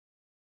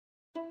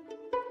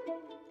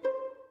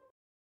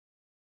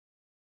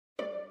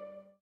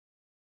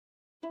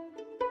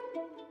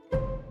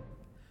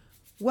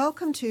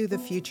Welcome to The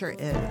Future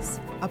Is,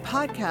 a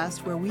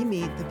podcast where we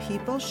meet the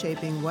people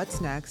shaping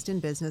what's next in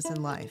business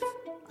and life.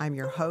 I'm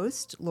your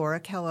host, Laura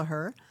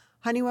Kelleher,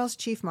 Honeywell's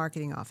Chief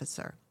Marketing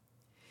Officer.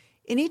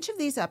 In each of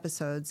these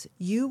episodes,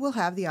 you will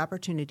have the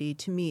opportunity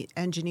to meet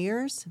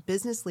engineers,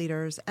 business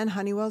leaders, and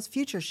Honeywell's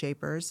future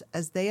shapers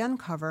as they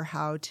uncover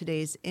how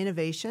today's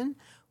innovation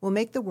will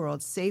make the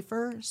world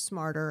safer,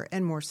 smarter,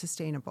 and more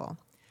sustainable.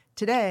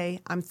 Today,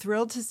 I'm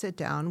thrilled to sit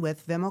down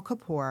with Vimal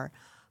Kapur,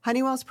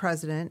 Honeywell's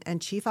President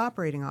and Chief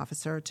Operating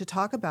Officer, to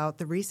talk about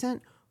the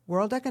recent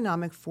World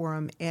Economic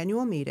Forum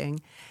annual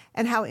meeting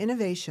and how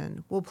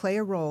innovation will play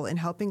a role in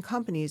helping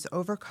companies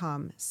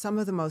overcome some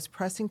of the most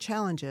pressing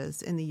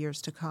challenges in the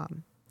years to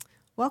come.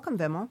 Welcome,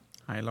 Vimal.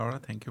 Hi, Laura.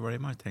 Thank you very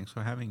much. Thanks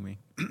for having me.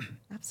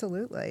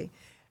 Absolutely.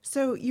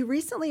 So you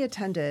recently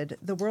attended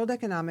the World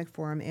Economic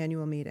Forum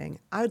annual meeting.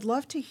 I would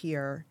love to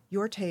hear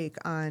your take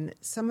on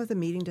some of the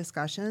meeting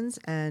discussions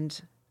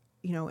and,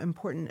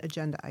 important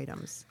agenda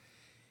items.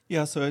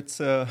 Yeah, so it's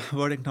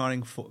World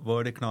Economic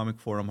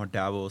Forum, or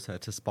Davos,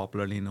 as it's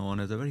popularly known,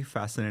 is a very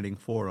fascinating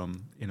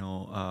forum.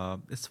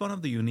 It's one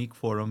of the unique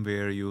forum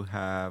where you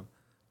have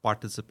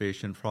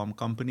participation from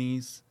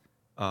companies,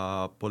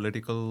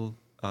 political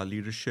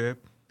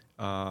leadership,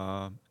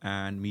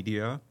 and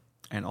media,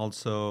 and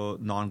also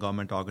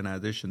non-government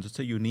organizations. It's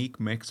a unique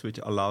mix which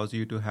allows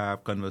you to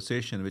have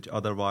conversation which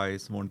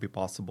otherwise won't be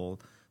possible.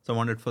 So I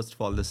wanted, first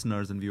of all,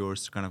 listeners and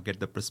viewers to kind of get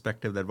the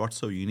perspective that what's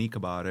so unique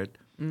about it.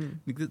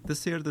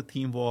 This year, the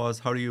theme was,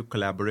 how do you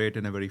collaborate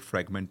in a very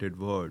fragmented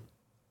world?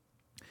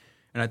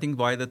 And I think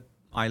why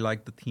I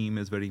like the theme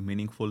is very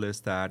meaningful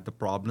is that the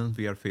problems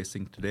we are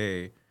facing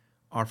today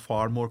are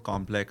far more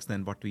complex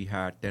than what we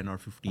had 10 or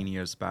 15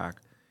 years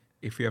back.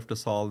 If we have to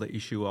solve the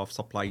issue of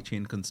supply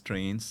chain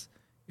constraints,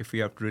 if we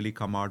have to really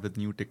come out with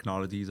new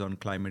technologies on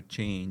climate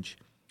change,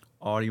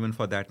 or even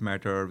for that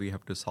matter, we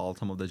have to solve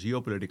some of the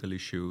geopolitical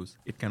issues,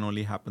 it can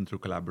only happen through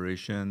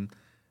collaboration,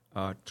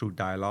 through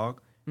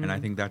dialogue. And I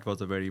think that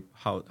was a very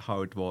how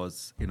it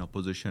was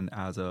positioned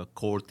as a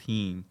core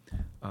theme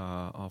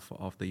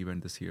of the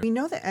event this year. We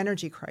know the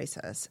energy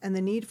crisis and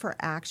the need for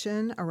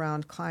action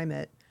around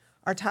climate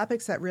are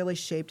topics that really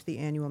shaped the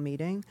annual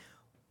meeting.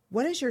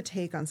 What is your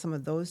take on some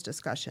of those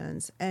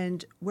discussions,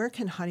 and where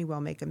can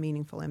Honeywell make a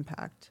meaningful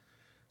impact?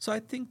 So I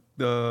think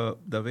the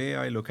way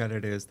I look at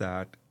it is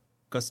that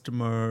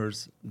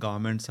customers,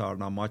 governments are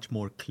now much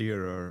more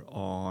clearer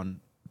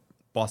on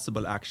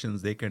possible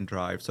actions they can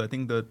drive. So I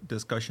think the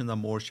discussions are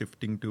more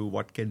shifting to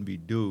what can we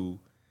do,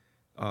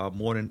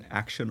 more in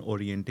action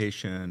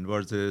orientation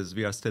versus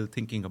we are still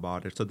thinking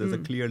about it. So there's a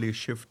clearly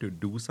shift to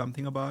do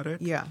something about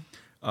it. Yeah.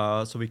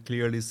 So we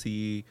clearly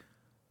see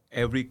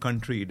every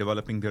country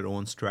developing their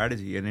own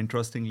strategy. And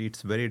interestingly,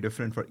 it's very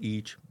different for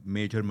each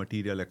major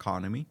material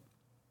economy.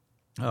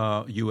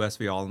 US,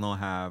 we all know,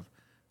 have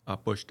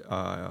pushed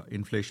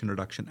Inflation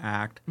Reduction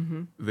Act,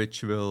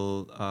 which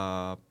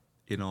will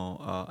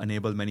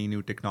enable many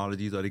new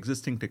technologies or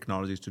existing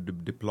technologies to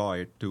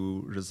deploy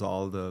to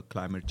resolve the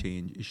climate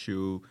change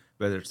issue,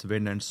 whether it's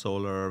wind and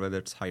solar, whether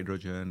it's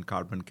hydrogen,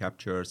 carbon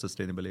capture,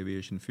 sustainable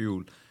aviation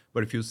fuel.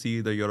 But if you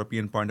see the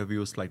European point of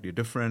view is slightly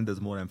different,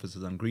 there's more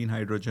emphasis on green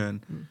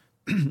hydrogen.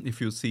 If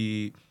you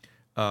see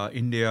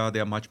India,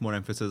 there are much more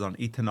emphasis on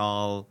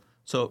ethanol.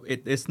 So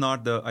it's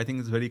not I think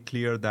it's very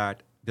clear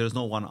that there's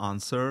no one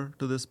answer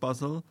to this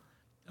puzzle.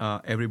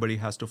 Everybody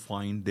has to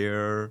find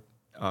their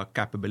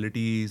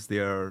capabilities,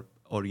 their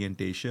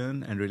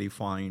orientation, and really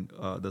find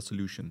the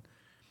solution.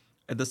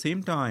 At the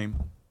same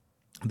time,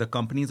 the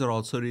companies are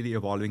also really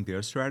evolving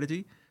their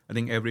strategy. I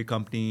think every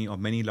company or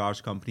many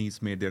large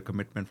companies made their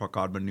commitment for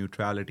carbon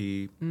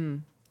neutrality,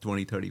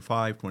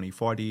 2035,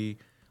 2040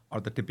 are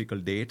the typical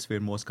dates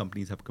where most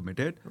companies have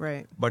committed.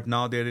 Right. But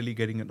now they're really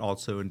getting it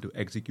also into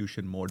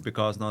execution mode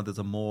because now there's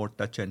a more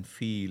touch and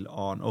feel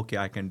on, okay,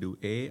 I can do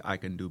A, I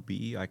can do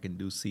B, I can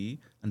do C,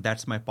 and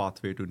that's my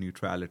pathway to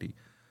neutrality.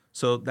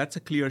 So that's a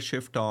clear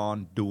shift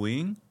on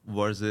doing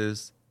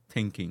versus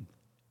thinking.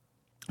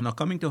 Now,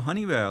 coming to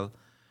Honeywell,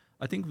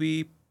 I think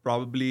we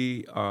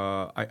probably,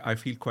 I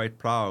feel quite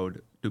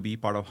proud to be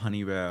part of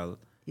Honeywell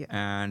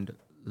and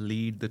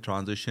lead the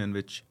transition,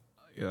 which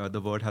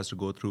the world has to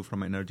go through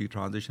from an energy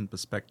transition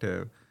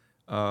perspective.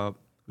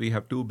 We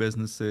have two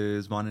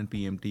businesses, one in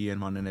PMT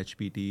and one in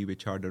HPT,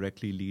 which are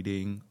directly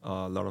leading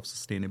a lot of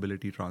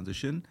sustainability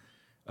transition.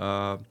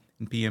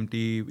 In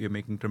PMT, we are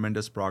making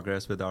tremendous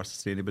progress with our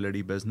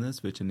sustainability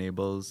business, which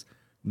enables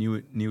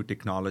new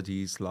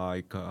technologies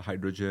like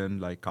hydrogen,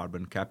 like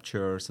carbon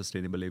capture,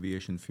 sustainable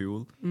aviation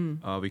fuel.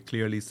 We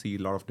clearly see a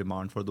lot of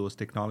demand for those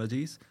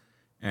technologies,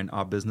 and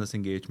our business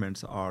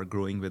engagements are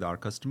growing with our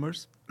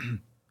customers.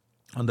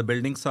 On the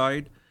building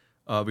side,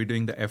 we're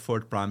doing the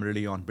effort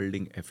primarily on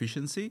building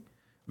efficiency.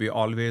 We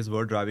always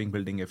were driving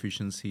building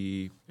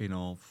efficiency,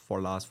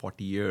 for last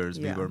 40 years.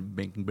 Yeah. We were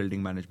making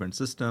building management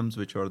systems,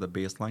 which are the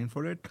baseline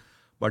for it.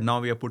 But now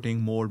we are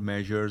putting more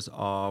measures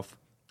of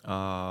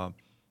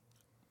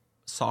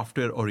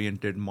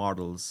software-oriented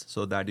models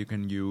so that you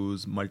can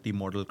use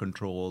multimodal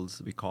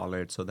controls, we call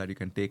it, so that you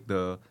can take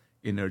the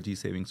energy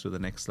savings to the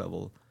next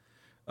level.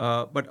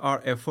 But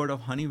our effort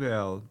of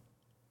Honeywell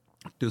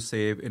to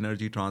save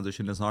energy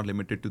transition is not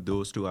limited to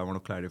those two. I want to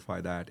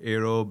clarify that.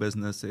 Aero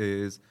business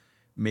is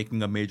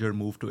making a major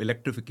move to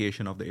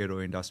electrification of the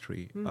aero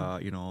industry.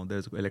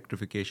 There's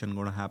electrification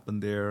going to happen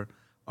there.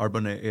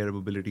 Urban air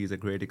mobility is a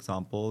great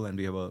example, and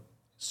we have a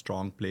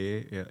strong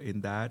play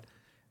in that.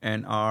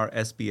 And our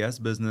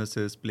SPS business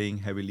is playing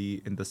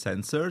heavily in the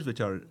sensors, which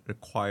are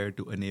required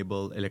to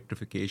enable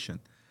electrification.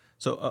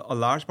 So a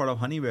large part of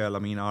Honeywell,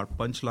 our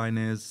punchline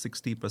is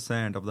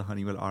 60% of the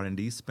Honeywell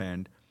R&D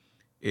spend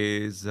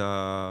is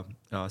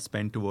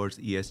spent towards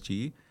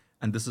ESG.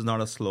 And this is not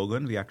a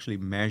slogan. We actually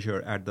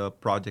measure at the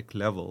project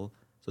level.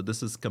 So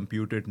this is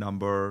computed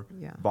number,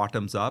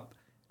 bottoms up.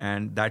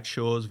 And that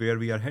shows where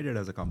we are headed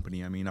as a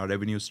company. Our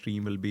revenue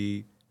stream will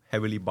be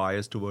heavily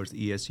biased towards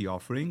ESG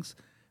offerings,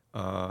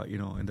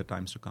 in the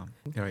times to come.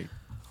 Right.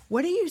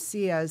 What do you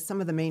see as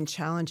some of the main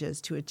challenges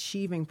to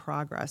achieving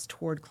progress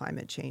toward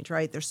climate change,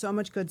 right? There's so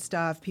much good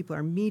stuff. People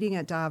are meeting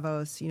at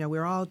Davos.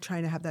 We're all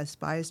trying to have that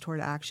bias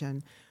toward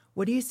action.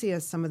 What do you see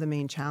as some of the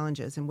main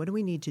challenges, and what do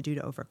we need to do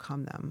to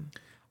overcome them?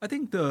 I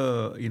think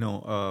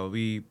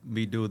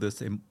we do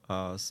this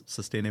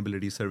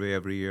sustainability survey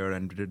every year,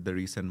 and we did the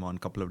recent one a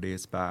couple of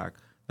days back.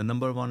 The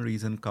number one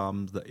reason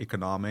comes the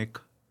economic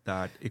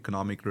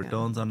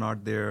returns are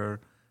not there.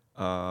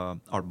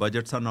 Our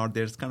budgets are not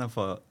there. It's kind of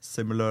a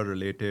similar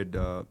related,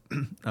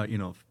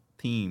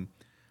 theme.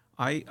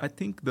 I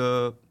think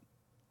the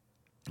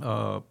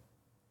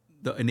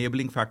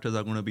enabling factors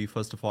are going to be,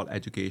 first of all,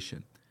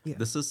 education. Yeah.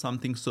 This is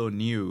something so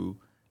new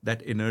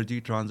that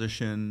energy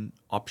transition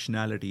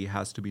optionality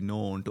has to be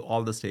known to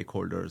all the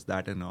stakeholders,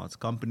 that it's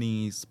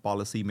companies,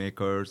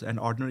 policymakers, and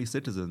ordinary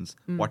citizens,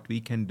 what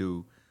we can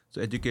do. So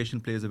education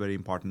plays a very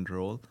important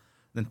role.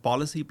 Then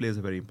policy plays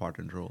a very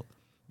important role,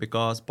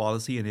 because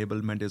policy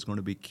enablement is going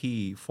to be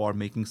key for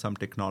making some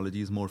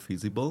technologies more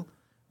feasible.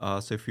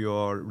 So if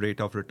your rate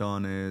of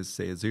return is,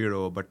 say,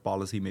 0, but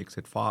policy makes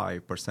it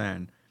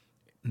 5%,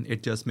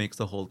 it just makes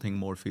the whole thing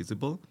more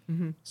feasible.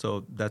 Mm-hmm.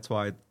 So that's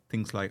why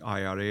things like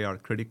IRA are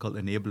critical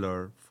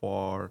enabler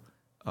for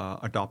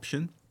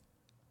adoption.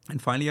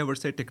 And finally, I would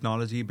say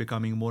technology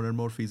becoming more and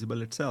more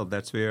feasible itself.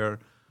 That's where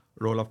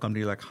role of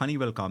company like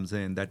Honeywell comes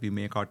in, that we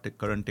make our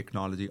current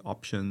technology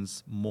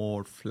options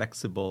more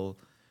flexible.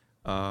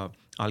 I'll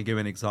give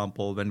an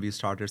example. When we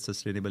started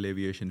sustainable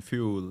aviation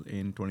fuel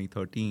in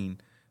 2013,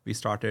 we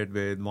started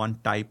with one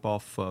type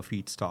of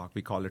feedstock.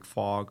 We call it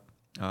fog,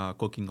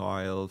 cooking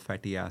oil,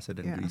 fatty acid,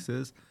 and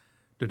greases.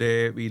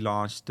 Today, we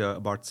launched,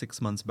 about 6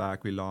 months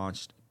back,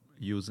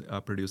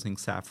 producing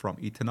SAF from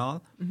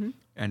ethanol. Mm-hmm.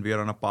 And we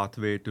are on a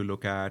pathway to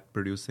look at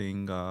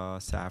producing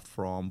SAF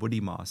from woody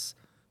moss.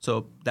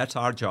 So that's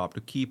our job,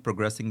 to keep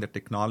progressing the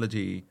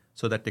technology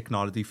so that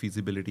technology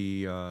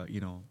feasibility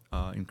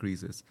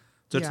increases.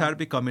 So it's had to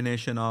be a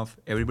combination of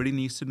everybody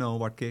needs to know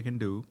what they can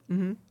do.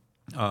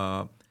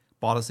 Mm-hmm.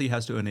 Policy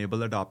has to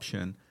enable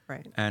adoption.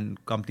 Right.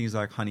 And companies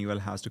like Honeywell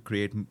has to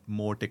create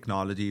more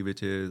technology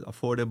which is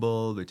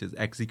affordable, which is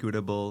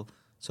executable,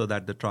 so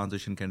that the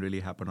transition can really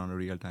happen on a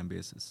real-time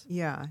basis.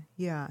 Yeah.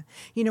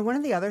 One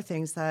of the other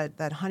things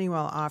that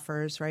Honeywell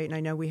offers, right, and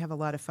I know we have a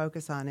lot of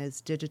focus on,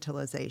 is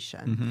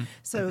digitalization. Mm-hmm.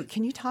 So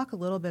can you talk a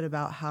little bit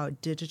about how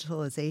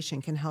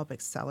digitalization can help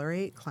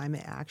accelerate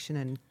climate action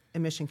and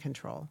emission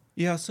control?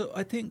 Yeah, so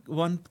I think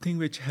one thing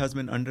which has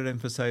been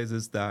underemphasized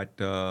is that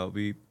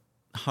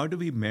how do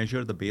we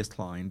measure the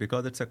baseline?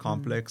 Because it's a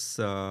complex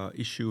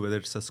issue, whether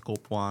it's a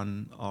Scope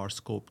 1 or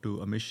Scope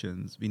 2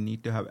 emissions, we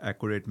need to have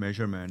accurate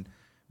measurement.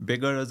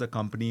 Bigger as a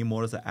company,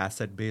 more as an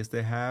asset base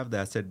they have. The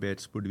asset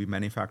base could be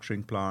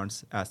manufacturing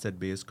plants. Asset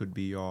base could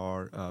be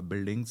your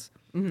buildings,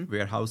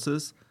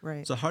 warehouses.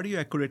 Right. So how do you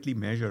accurately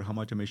measure how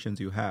much emissions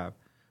you have?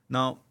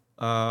 Now,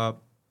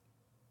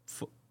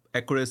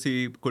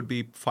 accuracy could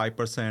be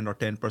 5% or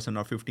 10%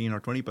 or 15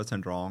 or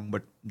 20% wrong,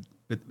 but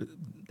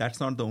that's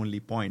not the only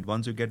point.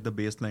 Once you get the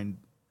baseline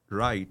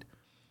right,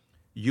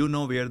 you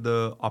know where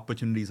the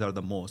opportunities are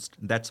the most.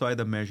 That's why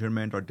the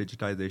measurement or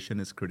digitization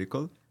is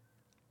critical.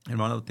 And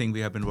one of the things we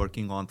have been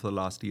working on for the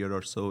last year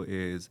or so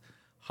is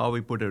how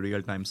we put a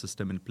real-time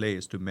system in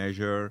place to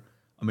measure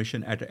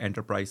emission at an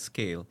enterprise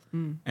scale.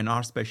 And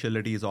our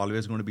specialty is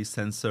always going to be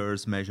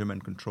sensors,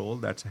 measurement, control.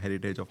 That's a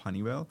heritage of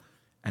Honeywell.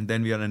 And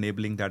then we are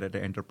enabling that at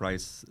an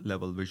enterprise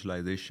level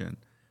visualization.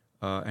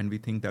 And we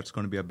think that's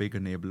going to be a big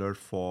enabler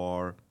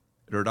for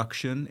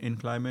reduction in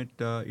climate,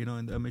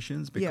 in the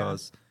emissions,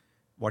 because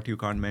what you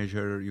can't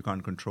measure, you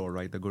can't control,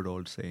 right? The good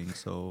old saying.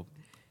 So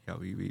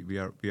we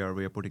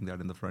are putting that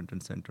in the front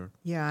and center.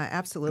 Yeah,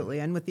 absolutely.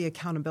 And with the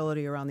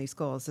accountability around these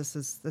goals, this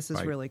is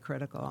right. Really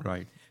critical.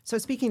 Right. So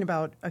speaking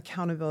about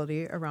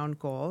accountability around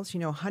goals,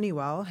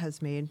 Honeywell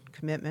has made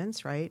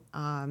commitments, right,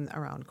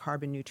 around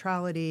carbon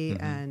neutrality,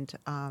 and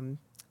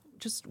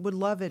just would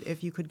love it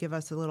if you could give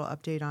us a little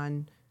update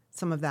on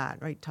some of that,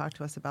 right? Talk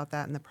to us about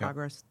that and the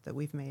progress that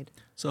we've made.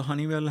 So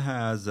Honeywell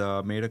has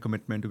made a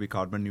commitment to be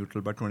carbon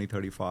neutral by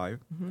 2035.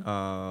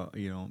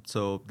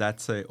 So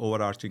that's an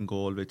overarching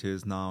goal, which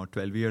is now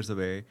 12 years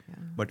away. Yeah.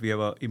 But we have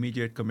an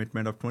immediate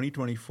commitment of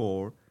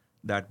 2024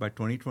 that by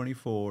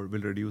 2024,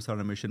 we'll reduce our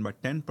emission by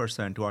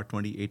 10% to our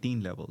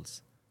 2018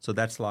 levels. So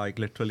that's like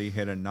literally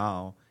here and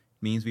now.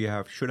 Means we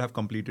should have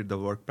completed the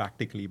work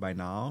practically by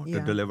now to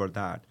deliver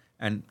that.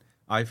 And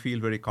I feel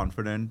very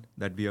confident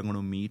that we are going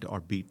to meet or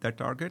beat that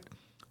target.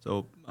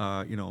 So,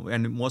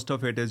 and most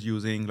of it is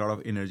using a lot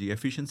of energy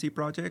efficiency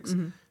projects.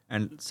 Mm-hmm.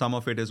 And some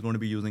of it is going to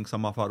be using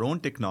some of our own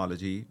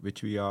technology,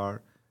 which we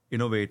are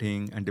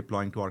innovating and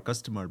deploying to our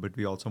customer, but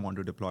we also want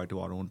to deploy to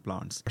our own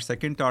plants. Our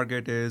second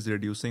target is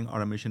reducing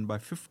our emission by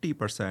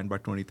 50% by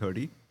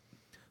 2030.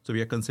 So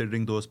we are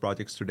considering those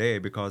projects today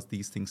because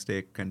these things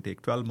can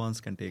take 12 months,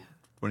 can take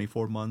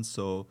 24 months.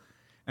 So,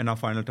 and our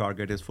final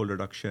target is full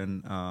reduction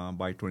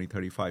by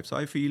 2035. So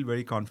I feel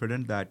very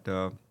confident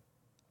that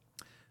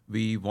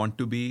we want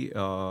to be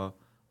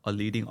a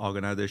leading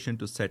organization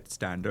to set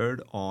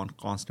standard on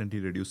constantly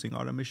reducing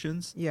our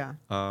emissions. Yeah.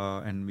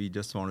 And we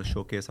just want to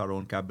showcase our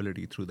own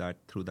capability through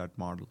that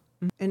model.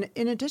 And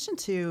in addition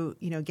to,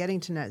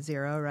 getting to net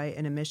zero, right,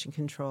 and emission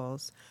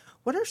controls,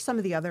 what are some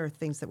of the other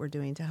things that we're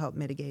doing to help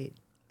mitigate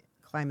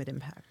climate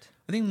impact?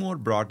 I think more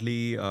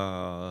broadly,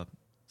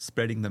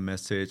 spreading the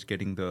message,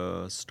 getting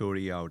the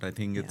story out. I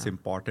think it's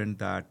important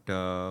that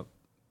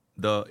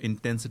the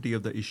intensity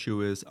of the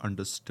issue is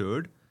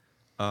understood.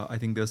 I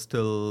think there's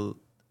still,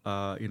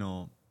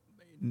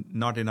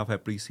 not enough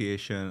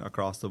appreciation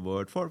across the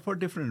world for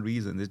different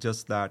reasons. It's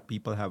just that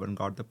people haven't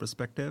got the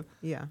perspective.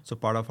 Yeah. So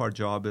part of our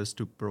job is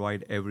to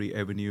provide every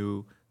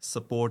avenue,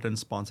 support and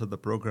sponsor the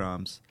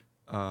programs,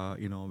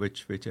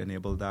 which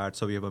enable that.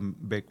 So we have a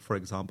big, for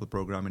example,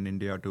 program in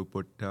India to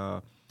put,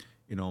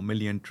 1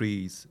 million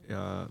trees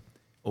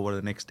over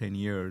the next 10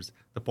 years.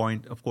 The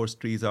point, of course,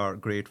 trees are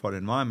great for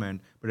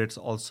environment, but it's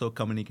also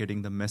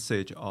communicating the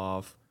message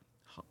of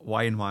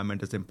why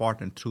environment is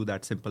important through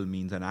that simple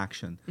means and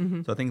action.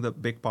 Mm-hmm. So I think the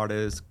big part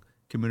is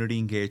community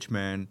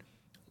engagement,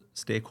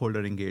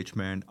 stakeholder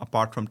engagement.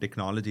 Apart from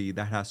technology,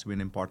 that has to be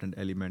an important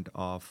element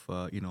of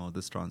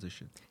this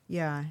transition.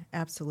 Yeah,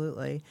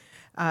 absolutely.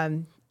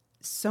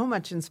 So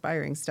much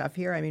inspiring stuff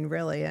here. I mean,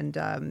 really, and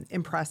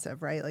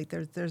impressive, right? Like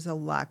there's a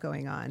lot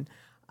going on.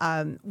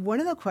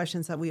 One of the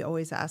questions that we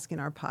always ask in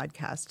our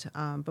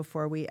podcast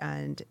before we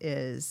end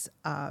is,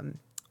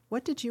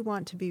 what did you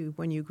want to be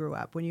when you grew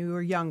up? When you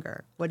were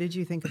younger, what did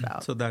you think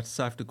about? So I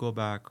have to go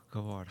back,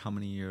 how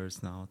many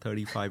years now?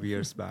 35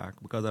 years back,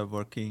 because I'm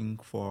working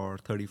for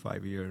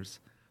 35 years.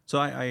 So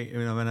I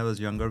when I was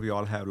younger, we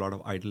all have a lot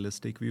of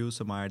idealistic views.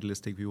 So my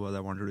idealistic view was I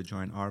wanted to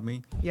join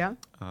Army. Yeah.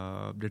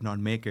 Did not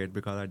make it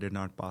because I did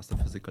not pass the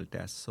physical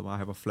test. So I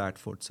have a flat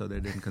foot, so they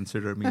didn't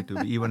consider me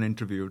to be even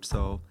interviewed.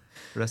 So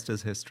rest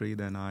is history.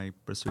 Then I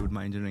pursued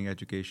my engineering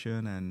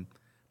education and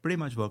pretty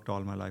much worked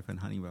all my life in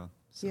Honeywell.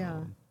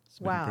 So it's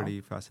been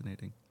pretty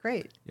fascinating.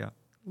 Great. Yeah.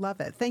 Love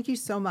it. Thank you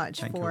so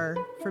much for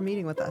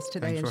meeting with us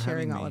today and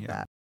sharing all of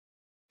that.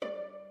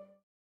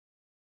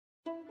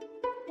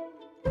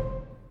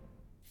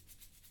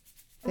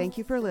 Thank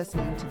you for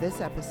listening to this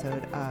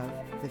episode of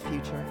The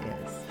Future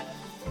Is.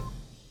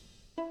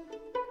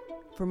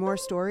 For more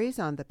stories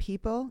on the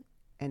people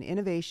and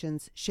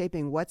innovations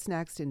shaping what's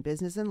next in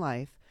business and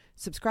life,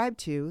 subscribe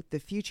to The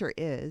Future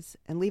Is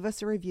and leave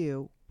us a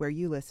review where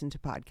you listen to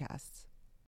podcasts.